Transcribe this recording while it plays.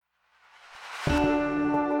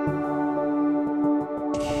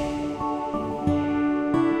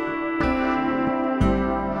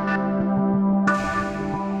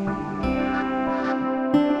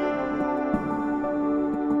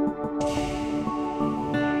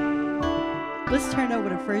Let's turn over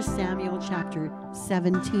to 1 Samuel chapter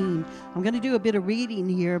 17. I'm going to do a bit of reading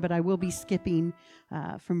here, but I will be skipping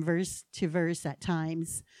from verse to verse at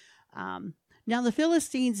times. Now the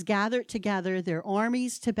Philistines gathered together their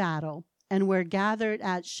armies to battle and were gathered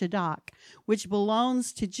at Shaddok, which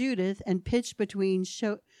belongs to Judith, and pitched between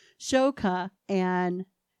Shoka and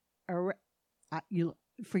you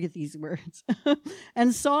forget these words.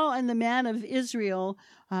 And Saul and the men of Israel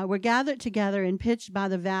were gathered together and pitched by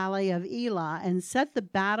the valley of Elah, and set the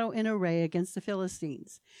battle in array against the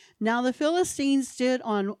Philistines. Now the Philistines stood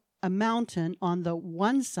on a mountain on the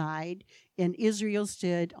one side, and Israel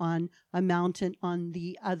stood on a mountain on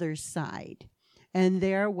the other side. And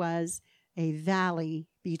there was a valley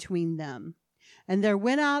between them. And there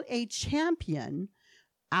went out a champion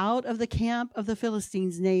out of the camp of the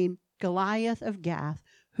Philistines, named Goliath of Gath,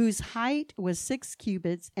 whose height was 6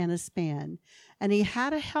 cubits and a span. And he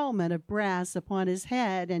had a helmet of brass upon his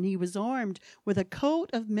head, and he was armed with a coat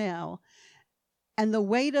of mail. And the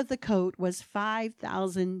weight of the coat was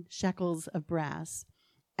 5,000 shekels of brass.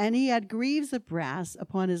 And he had greaves of brass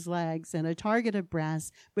upon his legs, and a target of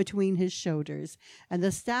brass between his shoulders. And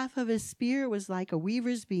the staff of his spear was like a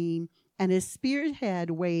weaver's beam, and his spear head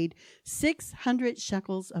weighed 600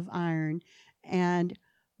 shekels of iron. And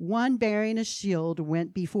one bearing a shield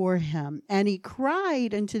went before him. And he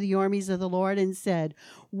cried unto the armies of the Lord and said,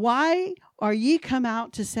 Why are ye come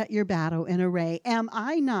out to set your battle in array? Am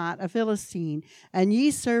I not a Philistine, and ye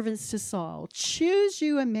servants to Saul? Choose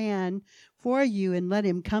you a man for you, and let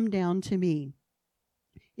him come down to me.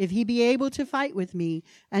 If he be able to fight with me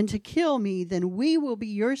and to kill me, then we will be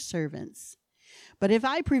your servants. But if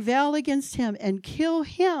I prevail against him and kill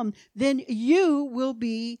him, then you will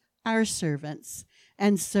be our servants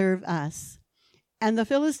and serve us. And the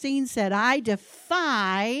Philistines said, I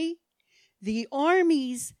defy the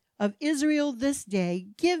armies of Israel this day.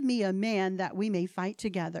 Give me a man that we may fight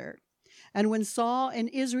together. And when Saul and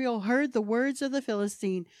Israel heard the words of the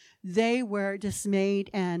Philistine, they were dismayed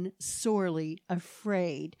and sorely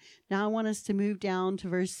afraid. Now I want us to move down to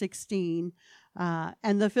verse 16.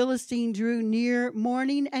 And the Philistine drew near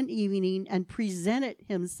morning and evening and presented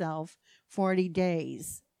himself 40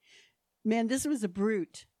 days. Man, this was a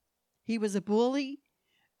brute. He was a bully,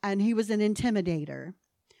 and he was an intimidator.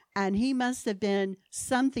 And he must have been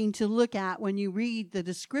something to look at when you read the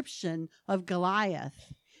description of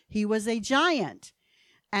Goliath. He was a giant,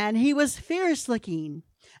 and he was fierce looking,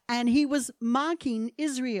 and he was mocking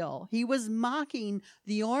Israel. He was mocking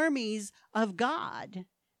the armies of God,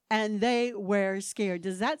 and they were scared.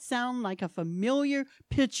 Does that sound like a familiar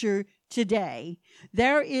picture today?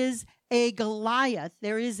 There is a Goliath.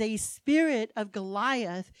 There is a spirit of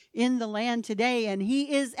Goliath in the land today, and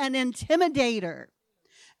he is an intimidator.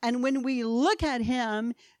 And when we look at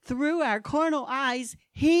him through our carnal eyes,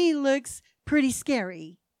 he looks pretty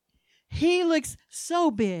scary. He looks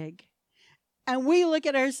so big. And we look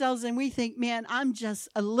at ourselves and we think, man, I'm just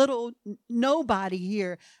a little nobody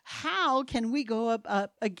here. How can we go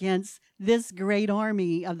up against this great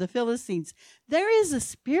army of the Philistines? There is a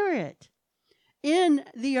spirit in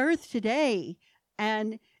the earth today,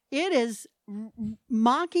 and it is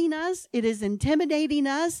mocking us. It is intimidating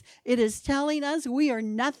us. It is telling us we are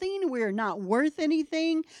nothing. We are not worth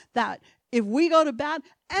anything. That if we go to battle,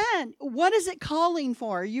 and what is it calling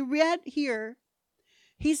for? You read here,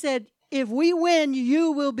 he said, if we win,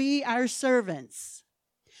 you will be our servants.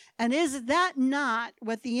 And is that not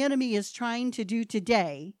what the enemy is trying to do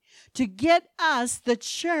today? To get us, the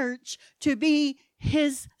church, to be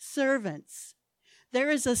his servants. There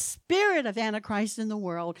is a spirit of Antichrist in the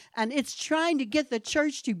world, and it's trying to get the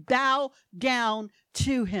church to bow down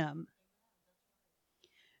to him.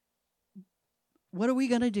 What are we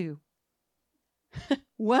going to do?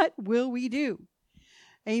 What will we do?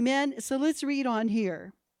 Amen. So let's read on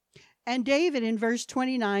here. And David in verse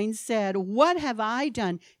 29 said, What have I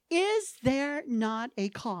done? Is there not a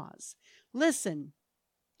cause? Listen,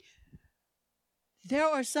 there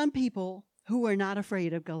are some people who are not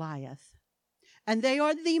afraid of Goliath. And they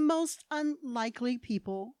are the most unlikely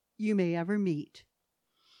people you may ever meet.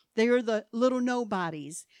 They are the little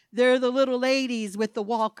nobodies. They're the little ladies with the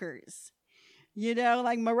walkers. You know,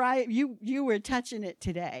 like Mariah, you were touching it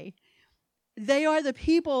today. They are the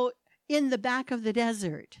people in the back of the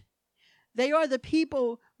desert. They are the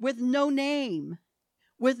people with no name,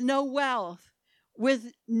 with no wealth,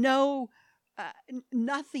 with no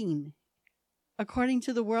nothing, according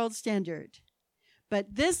to the world standard.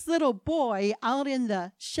 But this little boy out in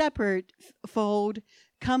the shepherd fold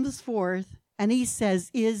comes forth, and he says,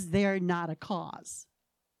 is there not a cause?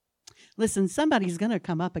 Listen, somebody's going to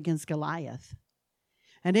come up against Goliath.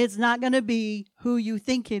 And it's not going to be who you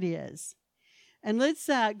think it is. And let's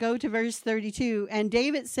go to verse 32. And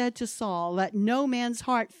David said to Saul, let no man's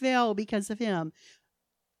heart fail because of him.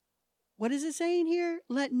 What is it saying here?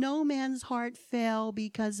 Let no man's heart fail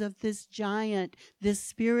because of this giant, this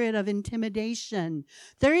spirit of intimidation.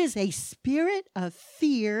 There is a spirit of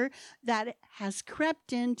fear that has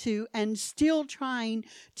crept into and still trying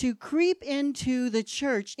to creep into the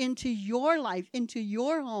church, into your life, into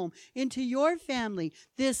your home, into your family.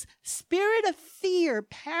 This spirit of fear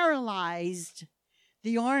paralyzed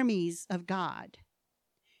the armies of God.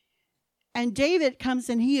 And David comes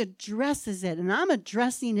and he addresses it, and I'm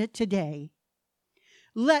addressing it today.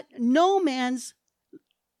 Let no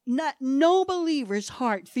believer's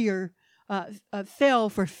heart fail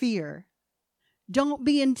for fear. Don't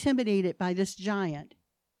be intimidated by this giant.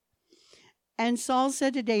 And Saul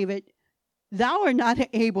said to David, thou art not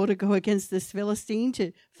able to go against this Philistine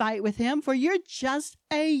to fight with him, for you're just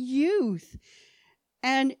a youth.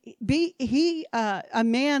 And be he a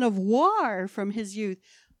man of war from his youth.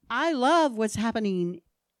 I love what's happening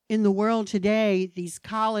in the world today. These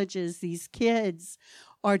colleges, these kids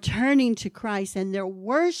are turning to Christ and they're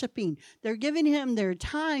worshiping. They're giving him their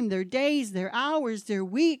time, their days, their hours, their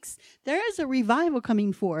weeks. There is a revival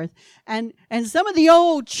coming forth. And some of the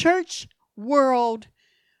old church world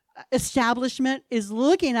establishment is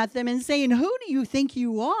looking at them and saying, who do you think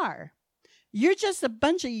you are? You're just a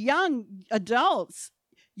bunch of young adults.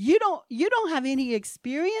 You don't have any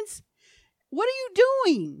experience. What are you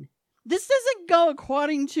doing? This doesn't go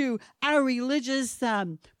according to our religious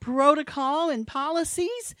protocol and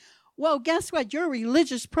policies. Well, guess what? Your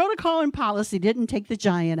religious protocol and policy didn't take the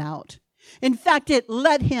giant out. In fact, it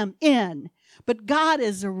let him in. But God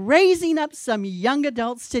is raising up some young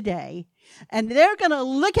adults today, and they're going to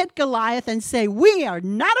look at Goliath and say, we are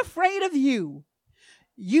not afraid of you.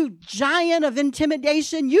 You giant of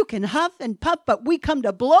intimidation, you can huff and puff, but we come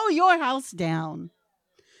to blow your house down.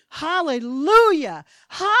 Hallelujah.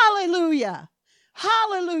 Hallelujah.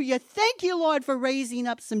 Hallelujah. Thank you, Lord, for raising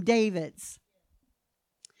up some Davids.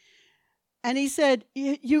 And he said,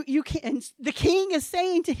 you can't, the king is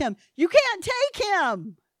saying to him, you can't take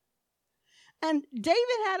him. And David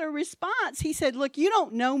had a response. He said, look, you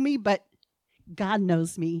don't know me, but God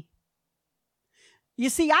knows me. You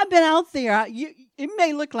see, I've been out there. It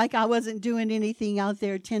may look like I wasn't doing anything out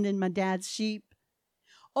there tending my dad's sheep.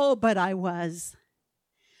 Oh, but I was.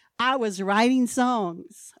 I was writing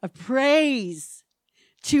songs of praise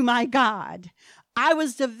to my God. I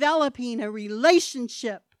was developing a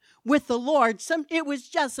relationship with the Lord. It was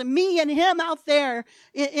just me and him out there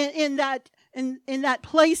in that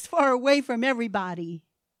place far away from everybody.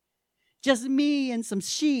 Just me and some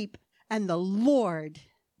sheep and the Lord.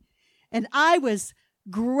 And I was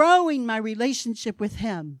growing my relationship with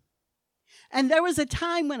him. And there was a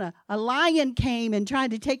time when a lion came and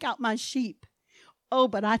tried to take out my sheep. Oh,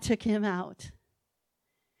 but I took him out.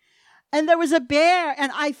 And there was a bear, and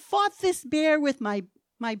I fought this bear with my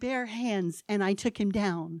bare hands, and I took him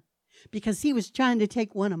down because he was trying to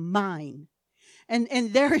take one of mine. And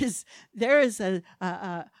there is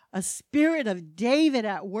a spirit of David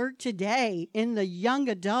at work today in the young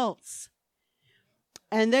adults.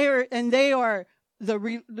 And the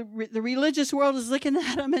religious world is looking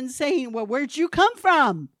at them and saying, well, where'd you come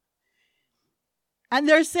from? And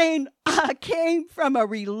they're saying, I came from a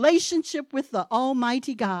relationship with the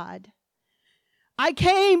Almighty God. I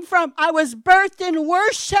was birthed in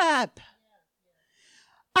worship.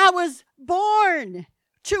 I was born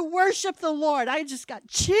to worship the Lord. I just got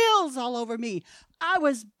chills all over me. I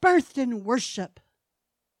was birthed in worship.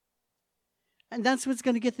 And that's what's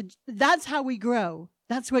going to that's how we grow.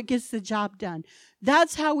 That's what gets the job done.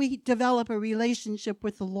 That's how we develop a relationship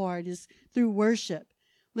with the Lord, is through worship.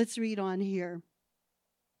 Let's read on here.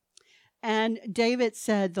 And David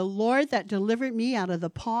said, the Lord that delivered me out of the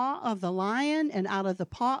paw of the lion and out of the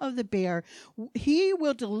paw of the bear, he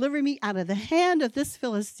will deliver me out of the hand of this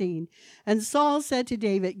Philistine. And Saul said to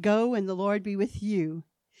David, go, and the Lord be with you.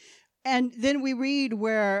 And then we read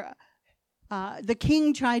where the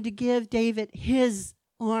king tried to give David his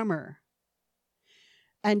armor.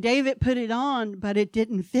 And David put it on, but it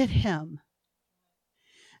didn't fit him.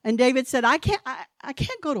 And David said, I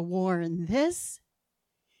can't go to war in this.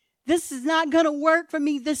 This is not going to work for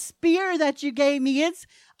me. The spear that you gave me,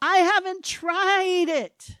 I haven't tried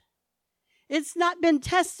it. It's not been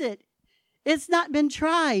tested. It's not been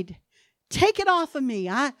tried. Take it off of me.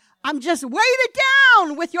 I'm just weighted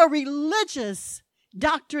down with your religious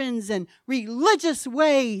doctrines and religious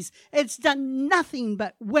ways. It's done nothing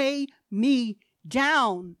but weigh me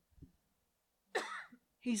down.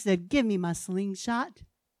 He said, give me my slingshot.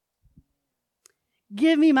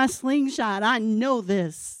 Give me my slingshot. I know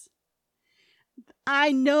this.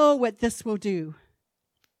 I know what this will do.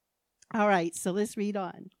 All right, so let's read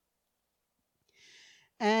on.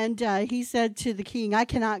 And he said to the king, I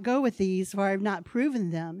cannot go with these, for I have not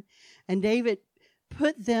proven them. And David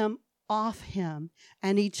put them off him.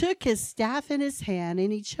 And he took his staff in his hand,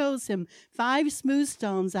 and he chose him 5 smooth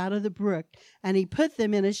stones out of the brook, and he put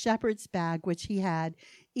them in a shepherd's bag, which he had,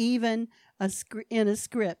 even in a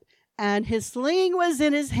scrip. And his sling was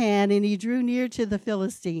in his hand, and he drew near to the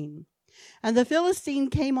Philistine. And the Philistine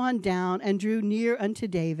came on down and drew near unto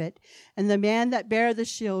David, and the man that bare the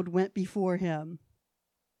shield went before him.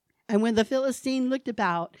 And when the Philistine looked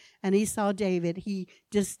about and he saw David, he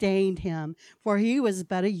disdained him, for he was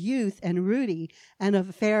but a youth and ruddy and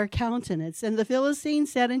of fair countenance. And the Philistine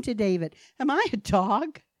said unto David, Am I a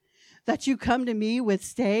dog, that you come to me with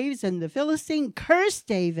staves? And the Philistine cursed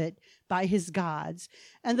David by his gods.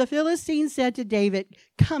 And the Philistine said to David,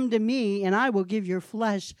 Come to me, and I will give your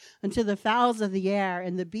flesh unto the fowls of the air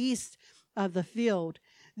and the beasts of the field.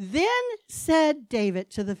 Then said David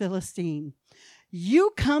to the Philistine,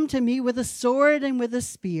 You come to me with a sword and with a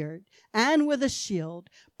spear and with a shield,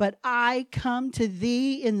 but I come to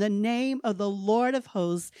thee in the name of the Lord of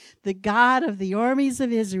hosts, the God of the armies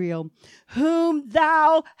of Israel, whom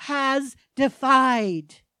thou hast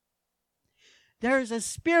defied. There's a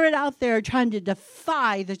spirit out there trying to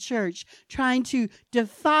defy the church, trying to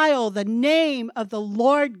defile the name of the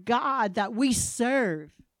Lord God that we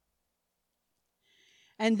serve.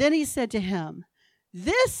 And then he said to him,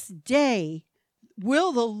 This day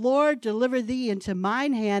will the Lord deliver thee into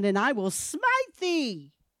mine hand, and I will smite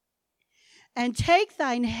thee, and take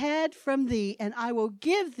thine head from thee, and I will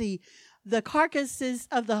give thee the carcasses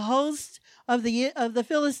of the host of the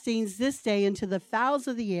Philistines this day into the fowls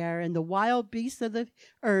of the air and the wild beasts of the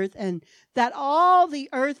earth, and that all the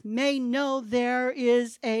earth may know there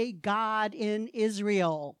is a God in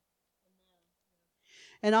Israel.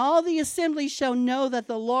 And all the assembly shall know that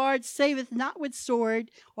the Lord saveth not with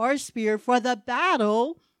sword or spear, for the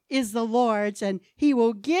battle is the Lord's, and he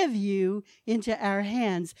will give you into our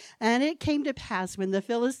hands. And it came to pass, when the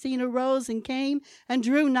Philistine arose and came and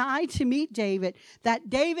drew nigh to meet David, that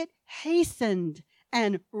David hastened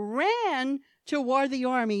and ran toward the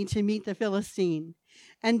army to meet the Philistine.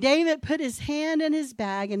 And David put his hand in his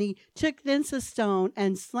bag, and he took thence a stone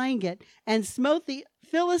and slang it, and smote the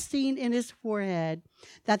Philistine in his forehead,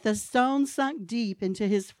 that the stone sunk deep into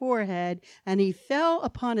his forehead, and he fell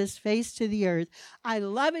upon his face to the earth. I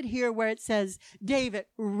love it here where it says David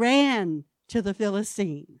ran to the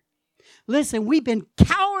Philistine. Listen, we've been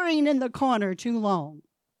cowering in the corner too long.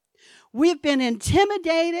 We've been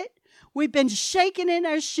intimidated. We've been shaking in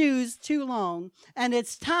our shoes too long. And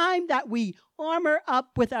it's time that we armor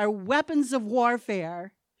up with our weapons of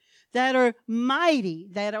warfare that are mighty,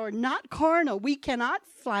 that are not carnal. We cannot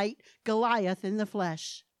fight Goliath in the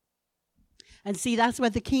flesh. And see, that's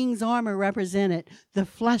what the king's armor represented, the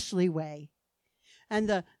fleshly way.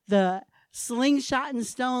 And the slingshot and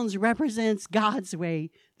stones represents God's way,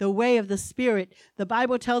 the way of the Spirit. The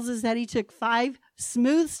Bible tells us that he took 5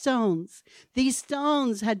 smooth stones. These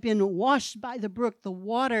stones had been washed by the brook. The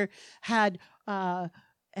water had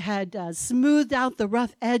smoothed out the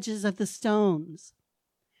rough edges of the stones.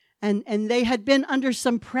 And they had been under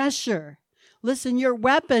some pressure. Listen, your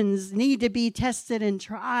weapons need to be tested and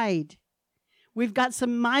tried. We've got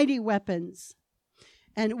some mighty weapons.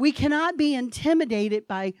 And we cannot be intimidated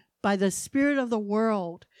by the spirit of the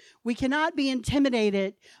world. We cannot be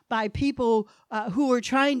intimidated by people who are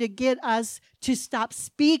trying to get us to stop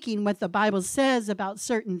speaking what the Bible says about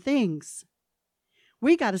certain things.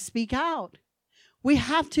 We got to speak out. We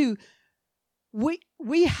have to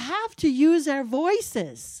use our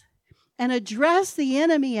voices and address the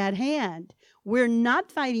enemy at hand. We're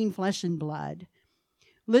not fighting flesh and blood.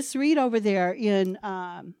 Let's read over there in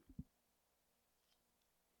 1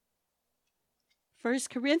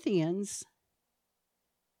 Corinthians.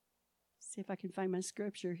 See if I can find my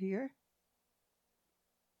scripture here.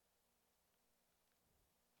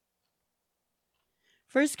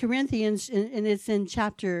 1 Corinthians, and it's in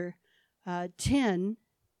chapter 10.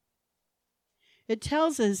 It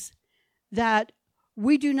tells us that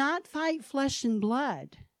we do not fight flesh and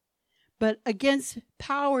blood, but against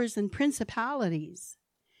powers and principalities.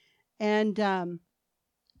 And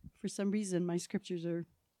for some reason, my scriptures are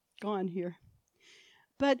gone here.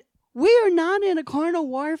 But we are not in a carnal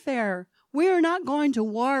warfare. We are not going to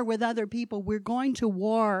war with other people. We're going to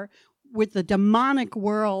war with the demonic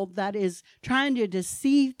world that is trying to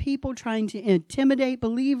deceive people, trying to intimidate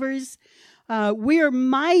believers. We are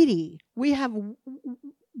mighty. We have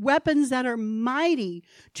weapons that are mighty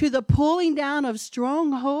to the pulling down of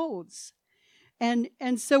strongholds.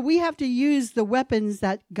 And so we have to use the weapons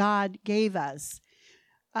that God gave us.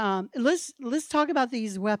 Let's talk about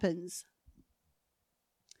these weapons.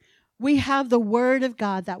 We have the Word of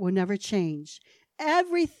God that will never change.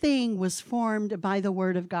 Everything was formed by the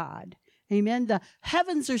Word of God. Amen. The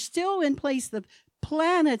heavens are still in place. The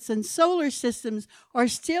planets and solar systems are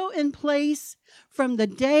still in place from the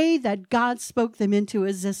day that God spoke them into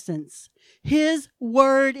existence. His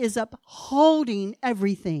Word is upholding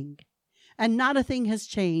everything. And not a thing has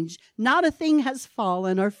changed. Not a thing has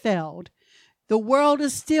fallen or failed. The world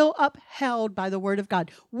is still upheld by the Word of God.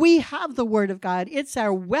 We have the Word of God. It's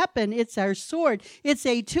our weapon. It's our sword. It's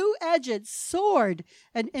a two-edged sword.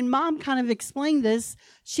 And Mom kind of explained this.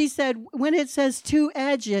 She said, when it says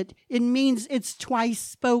two-edged, it means it's twice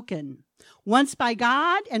spoken. Once by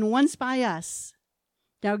God and once by us.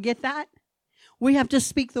 Now get that? We have to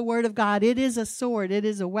speak the Word of God. It is a sword. It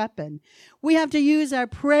is a weapon. We have to use our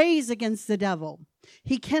praise against the devil.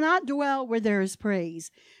 He cannot dwell where there is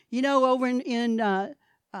praise. You know, over in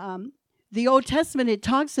the Old Testament, it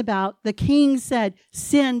talks about the king said,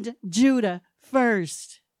 send Judah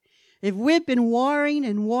first. If we've been warring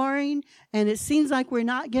and it seems like we're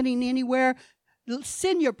not getting anywhere,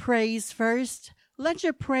 send your praise first. Let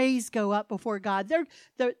your praise go up before God.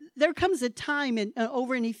 There comes a time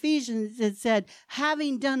over in Ephesians that said,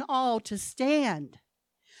 having done all to stand.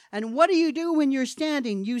 And what do you do when you're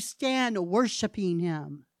standing? You stand worshiping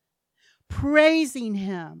Him, praising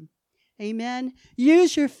Him. Amen.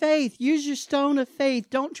 Use your faith. Use your stone of faith.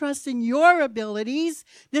 Don't trust in your abilities.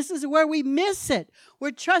 This is where we miss it.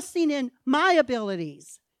 We're trusting in my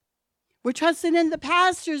abilities. We're trusting in the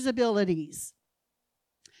pastor's abilities.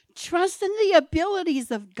 Trust in the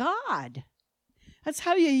abilities of God. That's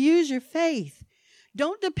how you use your faith.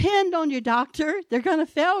 Don't depend on your doctor. They're going to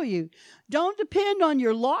fail you. Don't depend on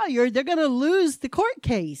your lawyer. They're going to lose the court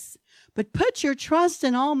case. But put your trust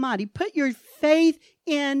in Almighty. Put your faith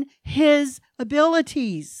in His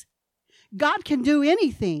abilities. God can do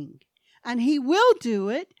anything, and He will do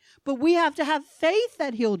it, but we have to have faith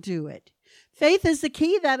that He'll do it. Faith is the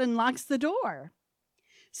key that unlocks the door.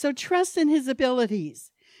 So trust in His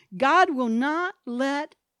abilities. God will not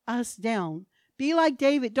let us down. Be like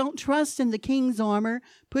David. Don't trust in the king's armor.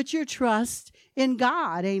 Put your trust in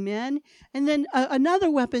God. Amen. And then another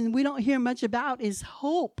weapon we don't hear much about is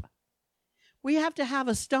hope. We have to have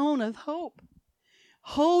a stone of hope.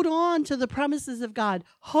 Hold on to the promises of God.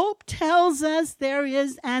 Hope tells us there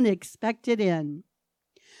is an expected end.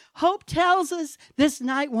 Hope tells us this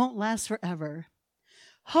night won't last forever.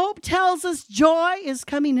 Hope tells us joy is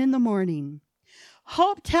coming in the morning.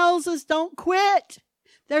 Hope tells us don't quit.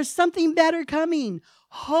 There's something better coming.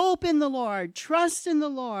 Hope in the Lord. Trust in the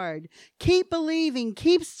Lord. Keep believing.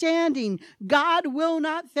 Keep standing. God will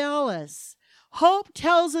not fail us. Hope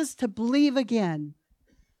tells us to believe again.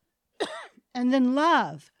 And then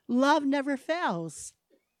love. Love never fails.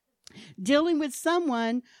 Dealing with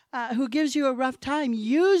someone who gives you a rough time,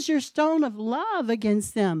 use your stone of love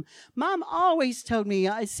against them. Mom always told me,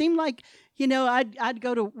 it seemed like, I'd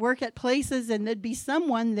go to work at places and there'd be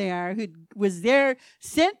someone there who was there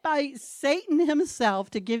sent by Satan himself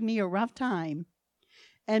to give me a rough time.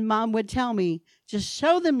 And Mom would tell me, just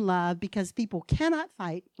show them love because people cannot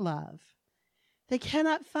fight love. They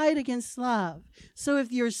cannot fight against love. So if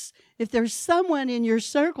there's someone in your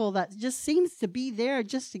circle that just seems to be there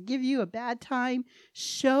just to give you a bad time,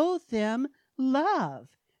 show them love.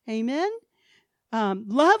 Amen?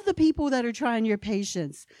 Love the people that are trying your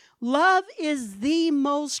patience. Love is the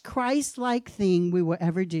most Christ-like thing we will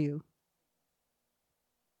ever do.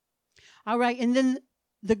 All right, and then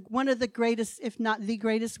one of the greatest, if not the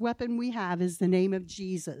greatest weapon we have is the name of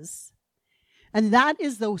Jesus. And that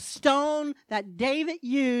is the stone that David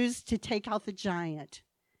used to take out the giant.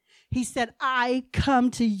 He said, I come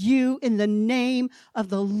to you in the name of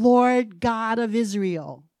the Lord God of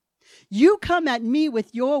Israel. You come at me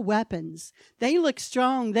with your weapons. They look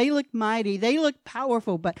strong. They look mighty. They look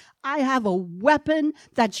powerful. But I have a weapon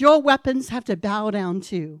that your weapons have to bow down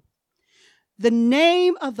to. The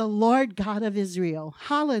name of the Lord God of Israel.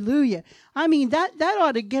 Hallelujah. I mean, that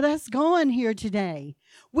ought to get us going here today.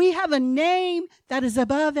 We have a name that is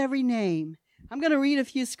above every name. I'm going to read a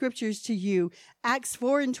few scriptures to you. Acts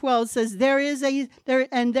 4:12 says, there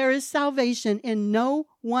is salvation in no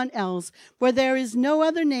one else, for there is no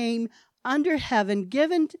other name under heaven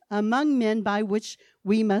given among men by which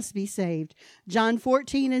we must be saved. John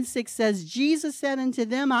 14:6 says, Jesus said unto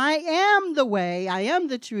them, I am the way, I am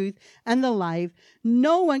the truth, and the life.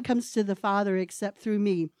 No one comes to the Father except through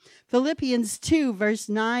me. Philippians 2, verse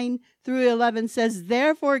 9 through 11 says,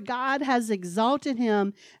 therefore God has exalted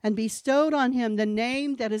him and bestowed on him the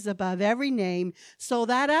name that is above every name, so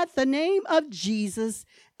that at the name of Jesus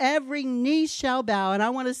every knee shall bow. And I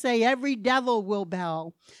want to say every devil will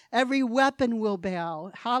bow. Every weapon will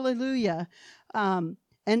bow. Hallelujah. And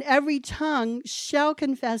every tongue shall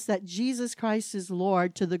confess that Jesus Christ is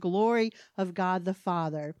Lord, to the glory of God the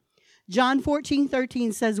Father. John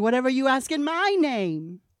 14:13 says, whatever you ask in my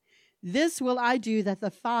name, this will I do, that the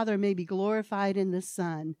Father may be glorified in the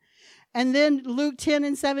Son. And then Luke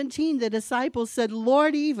 10:17, the disciples said,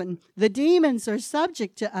 Lord, even the demons are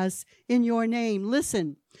subject to us in your name.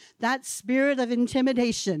 Listen, that spirit of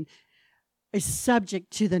intimidation is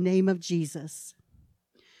subject to the name of Jesus.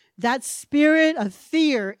 That spirit of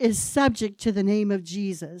fear is subject to the name of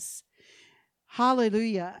Jesus.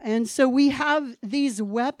 Hallelujah. And so we have these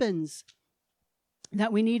weapons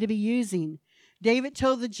that we need to be using. David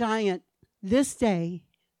told the giant, this day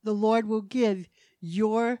the Lord will give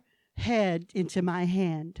your head into my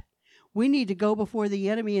hand. We need to go before the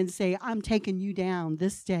enemy and say, I'm taking you down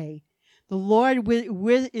this day. The Lord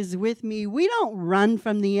is with me. We don't run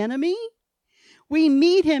from the enemy. We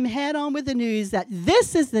meet him head on with the news that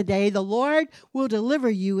this is the day the Lord will deliver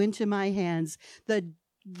you into my hands.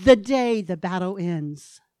 The day the battle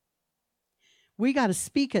ends. We got to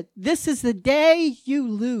speak it. This is the day you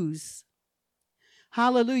lose.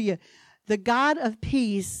 Hallelujah. The God of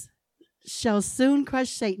peace shall soon crush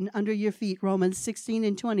Satan under your feet. Romans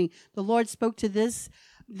 16:20. The Lord spoke to this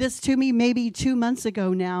to me maybe 2 months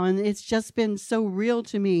ago now, and it's just been so real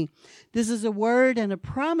to me. This is a word and a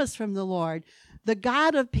promise from the Lord. The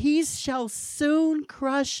God of peace shall soon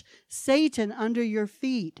crush Satan under your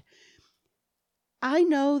feet. I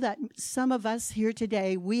know that some of us here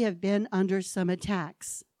today, we have been under some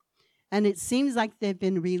attacks, and it seems like they've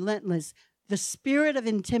been relentless. The spirit of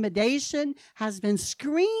intimidation has been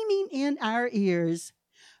screaming in our ears,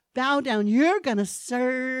 bow down, you're going to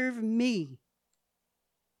serve me.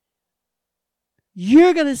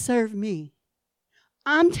 You're going to serve me.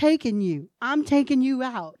 I'm taking you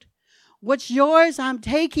out. What's yours, I'm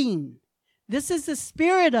taking. This is the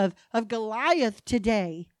spirit of Goliath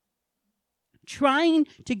today, trying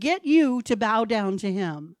to get you to bow down to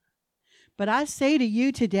him. But I say to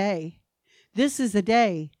you today, this is the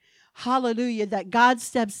day, hallelujah, that God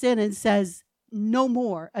steps in and says, no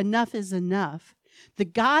more, enough is enough. The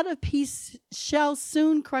God of peace shall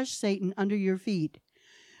soon crush Satan under your feet.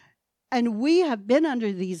 And we have been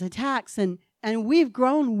under these attacks, and we've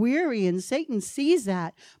grown weary, and Satan sees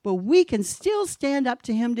that. But we can still stand up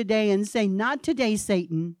to him today and say, not today,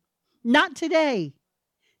 Satan. Not today.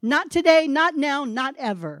 Not today, not now, not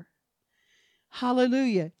ever.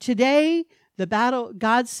 Hallelujah. Today, the battle,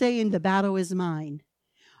 God's saying the battle is mine.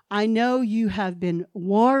 I know you have been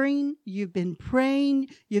warring, you've been praying,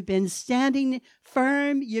 you've been standing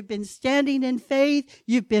firm, you've been standing in faith,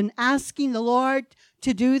 you've been asking the Lord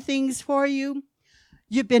to do things for you.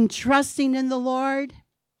 You've been trusting in the Lord.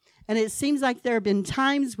 And it seems like there have been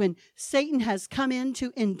times when Satan has come in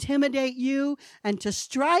to intimidate you and to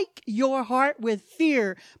strike your heart with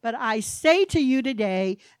fear. But I say to you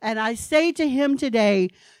today, and I say to him today,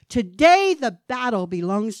 today the battle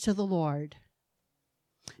belongs to the Lord.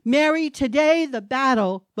 Mary, today the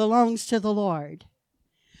battle belongs to the Lord.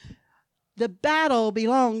 The battle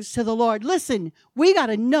belongs to the Lord. Listen, we got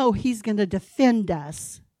to know he's going to defend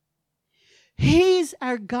us. He's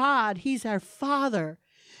our God. He's our Father.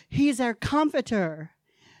 He's our comforter.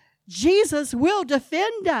 Jesus will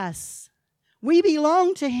defend us. We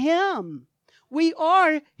belong to him. We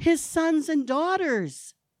are his sons and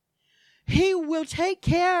daughters. He will take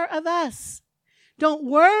care of us. Don't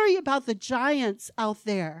worry about the giants out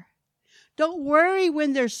there. Don't worry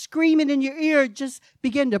when they're screaming in your ear. Just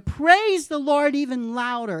begin to praise the Lord even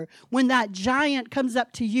louder. When that giant comes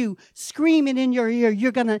up to you, screaming in your ear,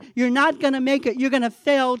 you're not gonna make it. You're gonna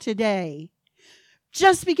fail today.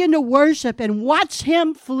 Just begin to worship and watch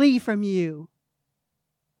him flee from you.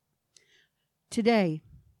 Today,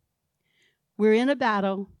 we're in a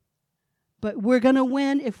battle, but we're gonna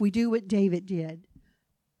win if we do what David did.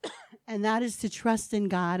 And that is to trust in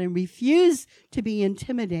God and refuse to be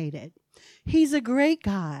intimidated. He's a great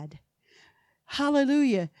God.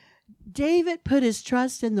 Hallelujah. David put his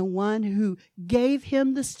trust in the one who gave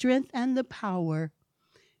him the strength and the power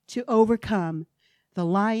to overcome the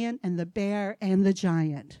lion and the bear and the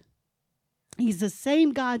giant. He's the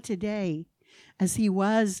same God today as he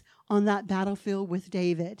was on that battlefield with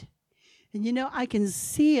David. And you know, I can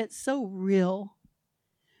see it so real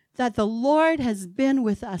that the Lord has been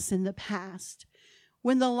with us in the past.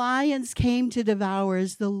 When the lions came to devour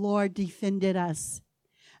us, the Lord defended us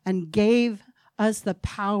and gave us the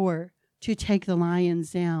power to take the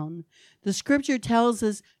lions down. The scripture tells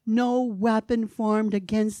us no weapon formed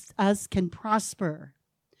against us can prosper.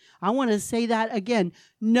 I want to say that again.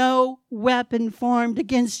 No weapon formed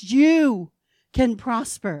against you can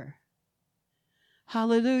prosper.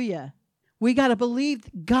 Hallelujah. We got to believe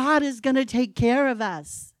God is going to take care of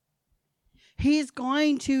us. He's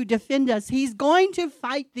going to defend us. He's going to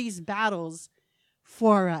fight these battles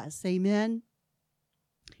for us. Amen.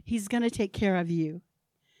 He's going to take care of you.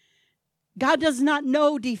 God does not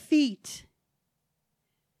know defeat.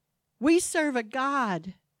 We serve a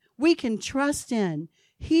God we can trust in.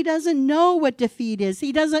 He doesn't know what defeat is.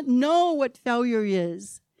 He doesn't know what failure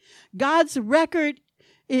is. God's record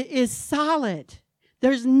is solid.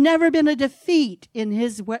 There's never been a defeat in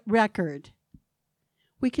his record.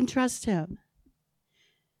 We can trust him.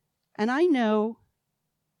 And I know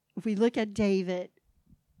if we look at David,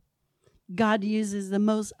 God uses the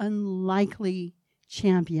most unlikely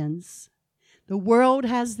champions. The world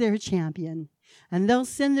has their champion, and they'll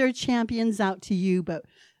send their champions out to you, but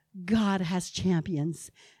God has champions.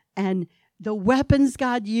 And the weapons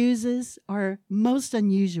God uses are most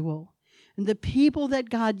unusual. And the people that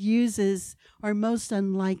God uses are most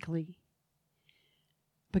unlikely.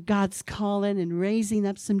 But God's calling and raising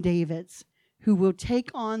up some Davids who will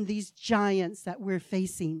take on these giants that we're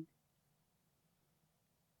facing.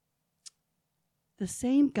 The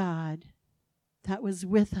same God that was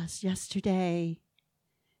with us yesterday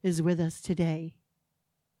is with us today.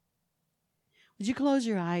 Would you close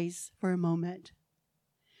your eyes for a moment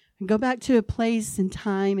and go back to a place and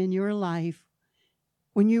time in your life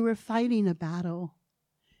when you were fighting a battle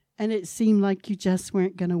and it seemed like you just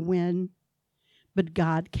weren't going to win, but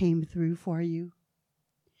God came through for you?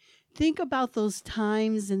 Think about those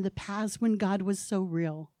times in the past when God was so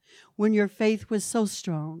real, when your faith was so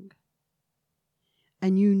strong,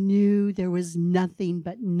 and you knew there was nothing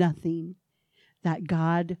but nothing that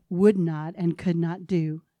God would not and could not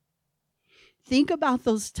do. Think about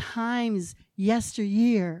those times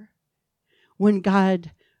yesteryear when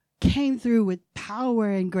God came through with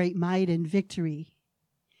power and great might and victory.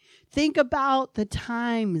 Think about the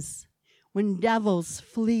times when devils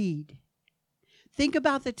fled. Think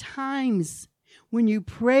about the times when you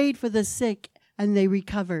prayed for the sick and they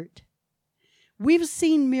recovered. We've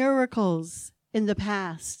seen miracles in the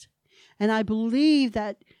past, and I believe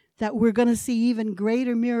that we're going to see even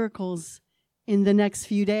greater miracles in the next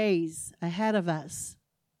few days ahead of us.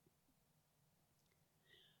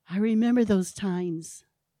 I remember those times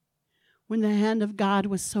when the hand of God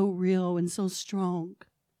was so real and so strong.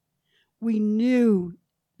 We knew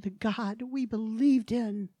the God we believed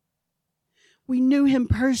in. We knew him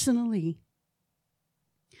personally.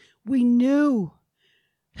 We knew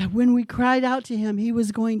that when we cried out to him, he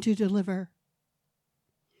was going to deliver.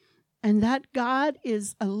 And that God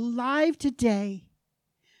is alive today.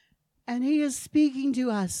 And he is speaking to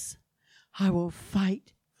us. I will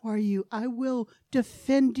fight for you. I will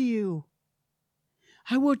defend you.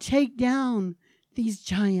 I will take down these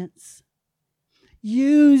giants.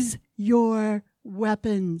 Use your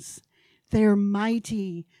weapons. They are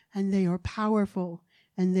mighty and they are powerful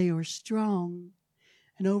and they are strong.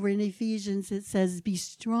 And over in Ephesians it says,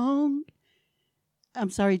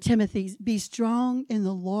 Timothy, be strong in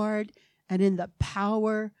the Lord and in the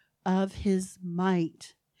power of his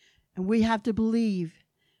might. And we have to believe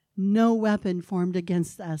no weapon formed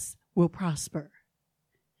against us will prosper.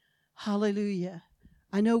 Hallelujah.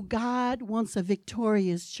 I know God wants a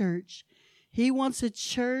victorious church. He wants a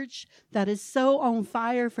church that is so on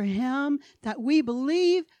fire for him that we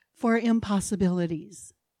believe for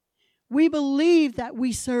impossibilities. We believe that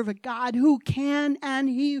we serve a God who can and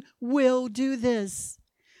he will do this.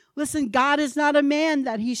 Listen, God is not a man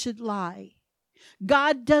that he should lie.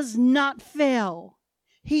 God does not fail.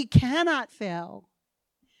 He cannot fail.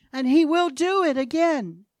 And he will do it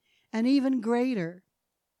again and even greater.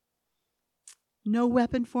 No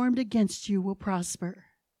weapon formed against you will prosper.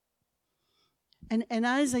 And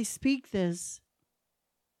as I speak this,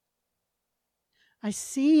 I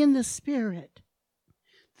see in the Spirit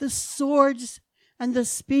the swords and the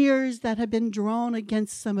spears that have been drawn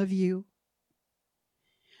against some of you.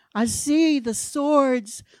 I see the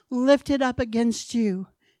swords lifted up against you.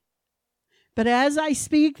 But as I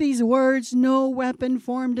speak these words, no weapon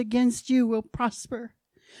formed against you will prosper.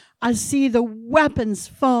 I see the weapons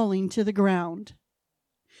falling to the ground.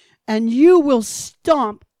 And you will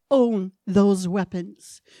stomp own those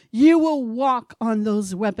weapons. You will walk on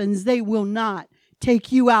those weapons. They will not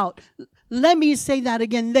take you out. Let me say that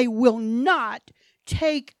again. They will not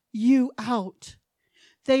take you out.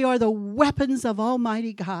 They are the weapons of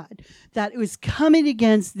Almighty God that is coming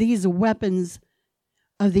against these weapons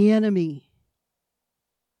of the enemy.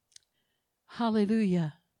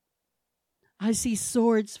 Hallelujah. I see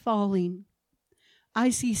swords falling.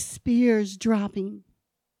 I see spears dropping.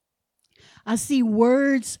 I see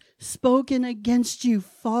words spoken against you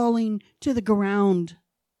falling to the ground.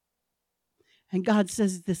 And God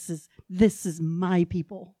says, this is my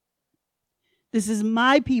people. This is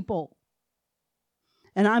my people.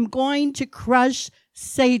 And I'm going to crush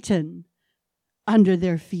Satan under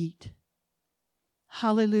their feet.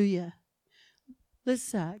 Hallelujah.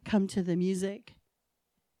 Let's come to the music.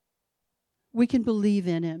 We can believe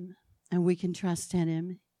in him and we can trust in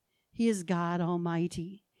him. He is God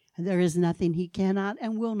Almighty, and there is nothing he cannot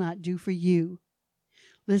and will not do for you.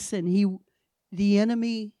 Listen, the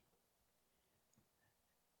enemy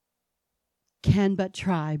can but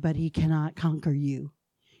try, but he cannot conquer you.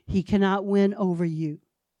 He cannot win over you.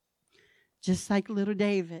 Just like little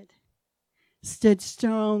David stood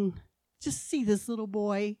strong. Just see this little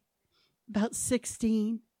boy, about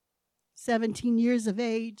 16, 17 years of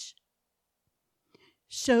age,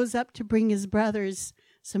 shows up to bring his brothers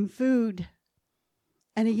some food.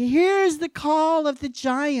 And he hears the call of the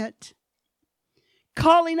giant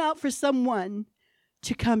calling out for someone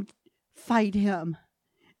to come fight him.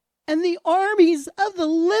 And the armies of the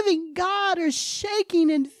living God are shaking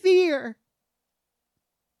in fear.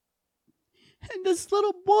 And this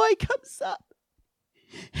little boy comes up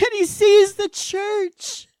and he sees the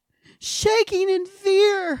church shaking in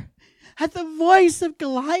fear at the voice of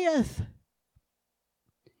Goliath.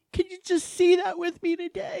 Can you just see that with me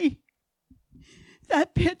today?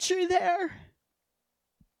 That picture there.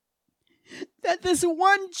 That this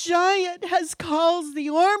one giant has caused the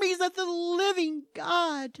armies of the living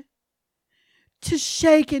God to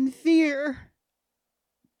shake in fear.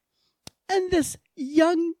 And this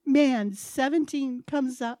young man, 17,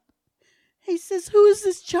 comes up. He says, "Who is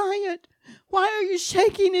this giant? Why are you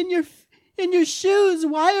shaking in your shoes?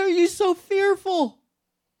 Why are you so fearful?"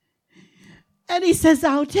 And he says,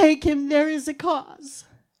 "I'll take him. There is a cause."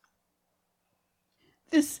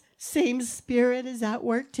 This same spirit is at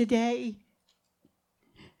work today.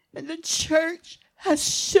 And the church has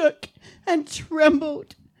shook and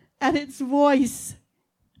trembled at its voice.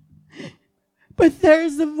 But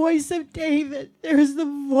there's the voice of David. There's the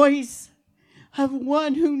voice of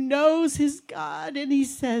one who knows his God. And he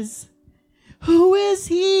says, who is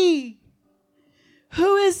he?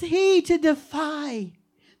 Who is he to defy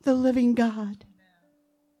the living God?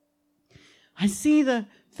 I see the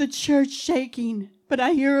church shaking, but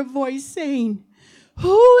I hear a voice saying,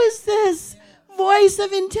 who is this voice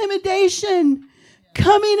of intimidation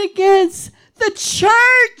coming against the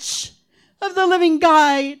church of the living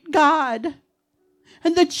God?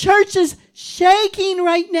 And the church is shaking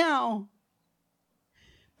right now.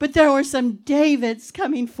 But there are some Davids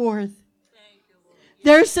coming forth.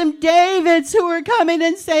 There are some Davids who are coming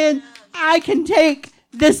and saying, I can take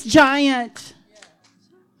this giant.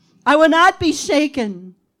 I will not be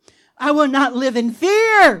shaken. I will not live in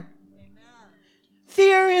fear.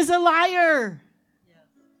 Fear is a liar.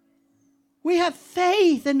 We have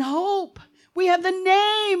faith and hope. We have the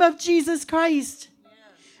name of Jesus Christ.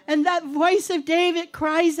 And that voice of David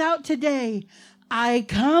cries out today, I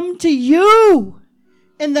come to you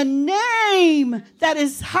in the name that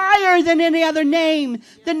is higher than any other name.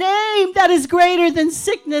 The name that is greater than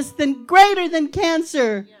sickness, greater than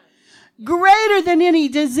cancer, greater than any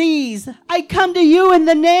disease. I come to you in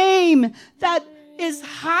the name that is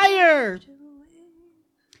higher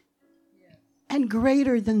and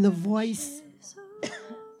greater than the voice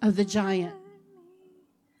of the giant.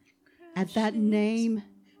 At that name,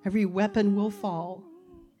 every weapon will fall.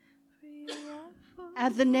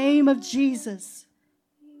 At the name of Jesus,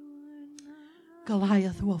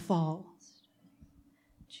 Goliath will fall.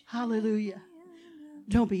 Hallelujah.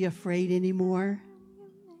 Don't be afraid anymore.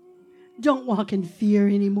 Don't walk in fear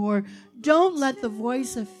anymore. Don't let the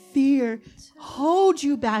voice of fear hold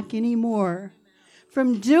you back anymore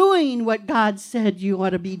from doing what God said you ought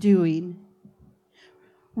to be doing.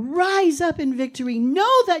 Rise up in victory.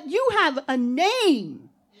 Know that you have a name.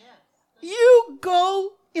 You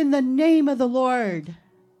go in the name of the Lord.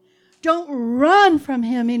 Don't run from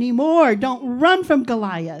him anymore. Don't run from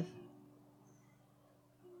Goliath.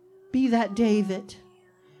 Be that David.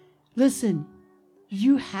 Listen,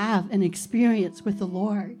 you have an experience with the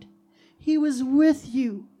Lord. He was with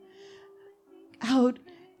you out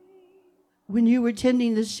when you were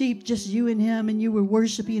tending the sheep, just you and him, and you were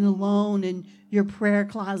worshiping alone in your prayer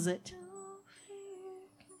closet.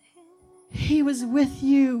 He was with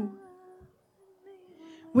you.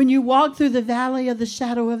 When you walked through the valley of the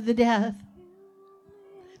shadow of the death,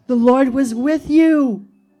 the Lord was with you.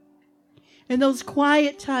 In those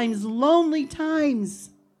quiet times, lonely times,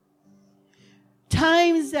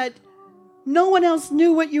 times that no one else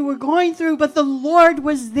knew what you were going through, but the Lord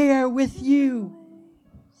was there with you.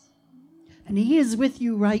 And He is with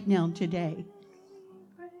you right now today.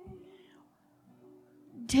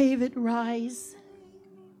 David, rise.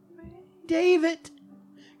 David,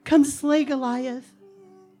 come slay Goliath.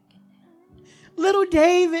 Little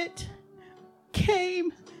David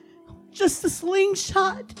came, just a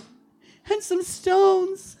slingshot and some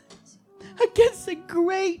stones, against a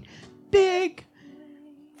great, big,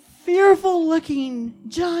 fearful-looking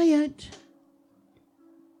giant.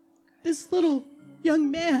 This little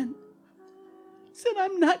young man said,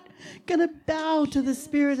 I'm not going to bow to the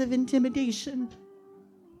spirit of intimidation,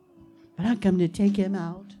 but I come to take him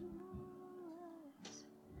out.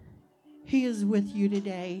 He is with you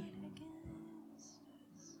today.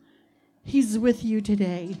 He's with you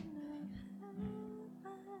today.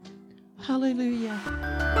 Hallelujah.